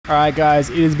Alright guys,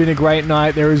 it has been a great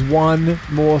night. There is one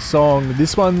more song.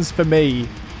 This one's for me,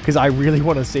 because I really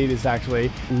want to see this actually.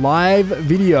 Live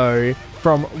video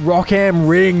from Rock am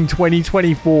Ring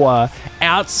 2024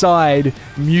 outside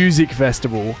music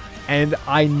festival. And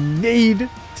I need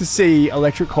to see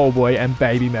Electric Callboy and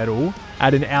Babymetal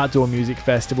at an outdoor music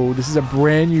festival. This is a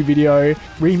brand new video,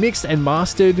 remixed and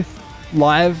mastered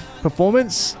live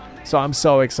performance. So I'm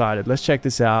so excited. Let's check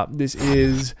this out. This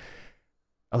is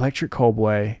Electric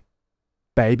Callboy,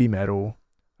 Babymetal,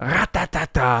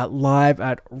 RATATATA, live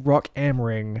at Rock am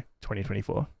Ring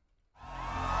 2024.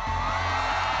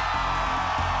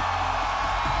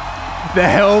 The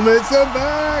helmets are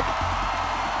back!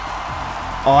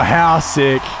 Oh, how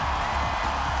sick.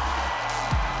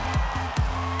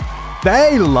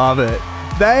 They love it.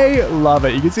 They love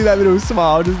it. You can see that little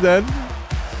smile just then.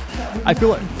 I feel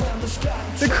like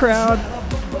the crowd,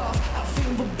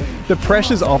 the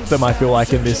pressure's off them, I feel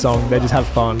like, in this song. They just have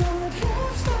fun.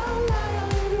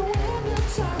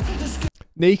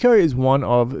 Nico is one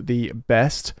of the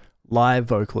best live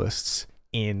vocalists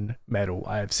in metal.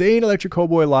 I have seen Electric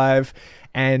Callboy live,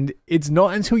 and it's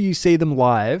not until you see them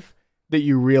live that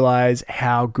you realize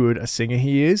how good a singer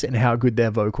he is and how good their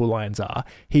vocal lines are.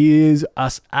 He is an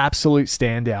absolute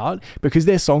standout because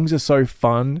their songs are so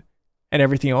fun and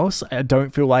everything else. I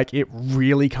don't feel like it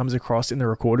really comes across in the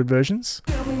recorded versions.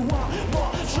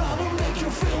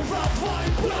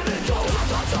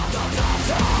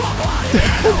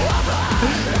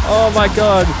 Oh my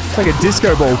god, it's like a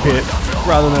disco ball pit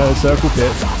rather than a circle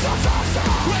pit.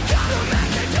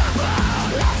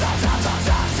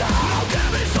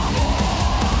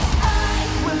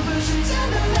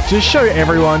 Just show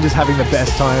everyone just having the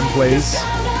best time, please.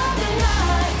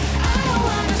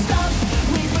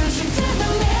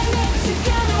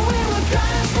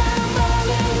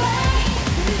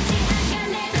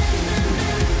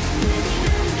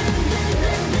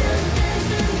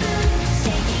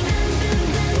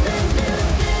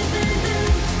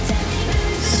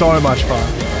 So much fun.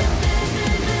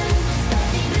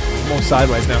 I'm all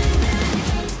sideways now.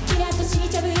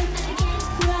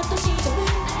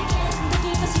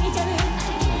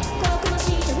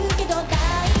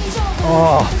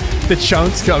 Oh, the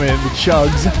chunks come in, the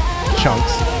chugs,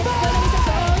 chunks.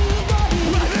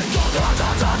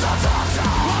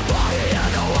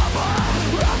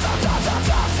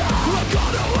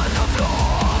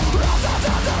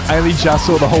 I only just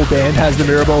saw the whole band has the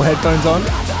mirror ball headphones on.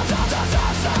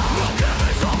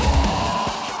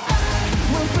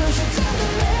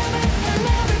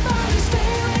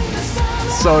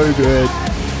 So good.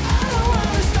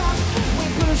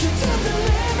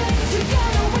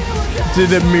 Did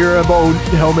the mirror ball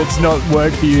helmets not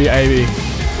work for you, Amy?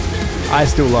 I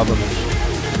still love them.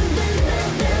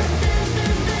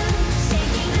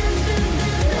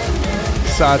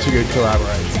 Such a good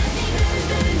collaboration.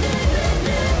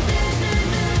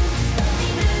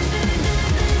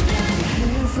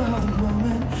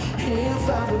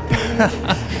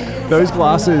 Those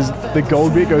glasses, the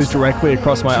gold bit goes directly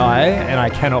across my eye and I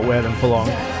cannot wear them for long.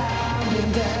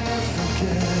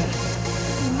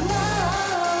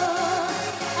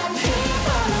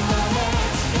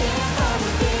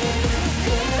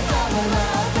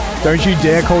 Don't you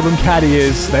dare call them cat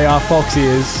ears, they are fox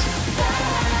ears.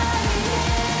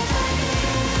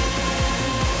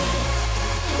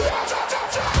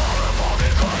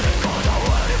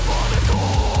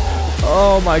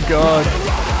 Oh my god.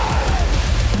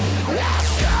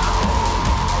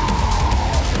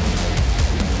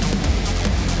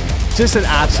 Just an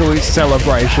absolute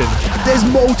celebration. There's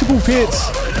multiple pits.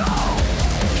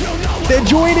 They're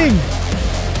joining.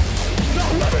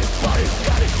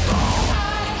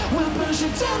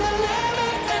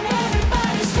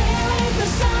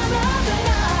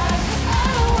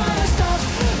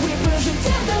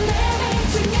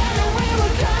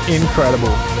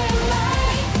 Incredible.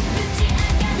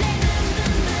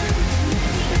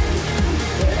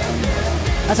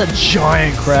 That's a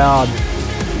giant crowd.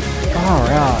 Far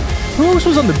out. Who else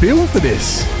was on the bill for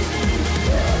this?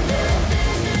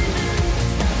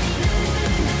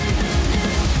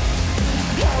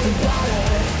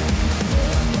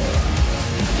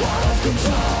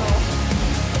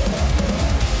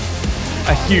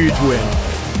 A huge win.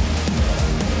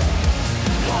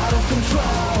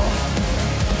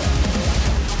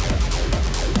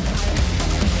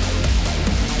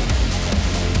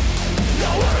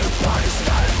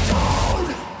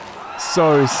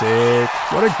 So sick.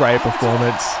 What a great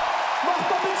performance.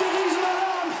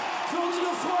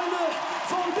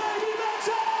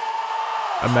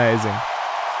 Amazing.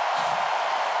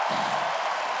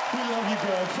 We love you,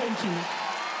 girl. Thank you.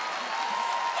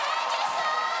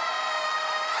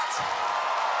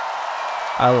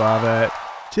 I love it.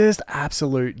 Just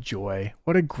absolute joy.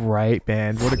 What a great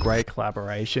band. What a great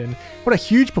collaboration. What a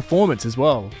huge performance as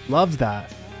well. Loved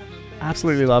that.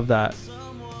 Absolutely love that.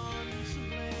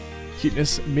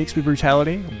 Cuteness mixed with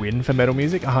brutality. Win for metal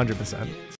music, 100%.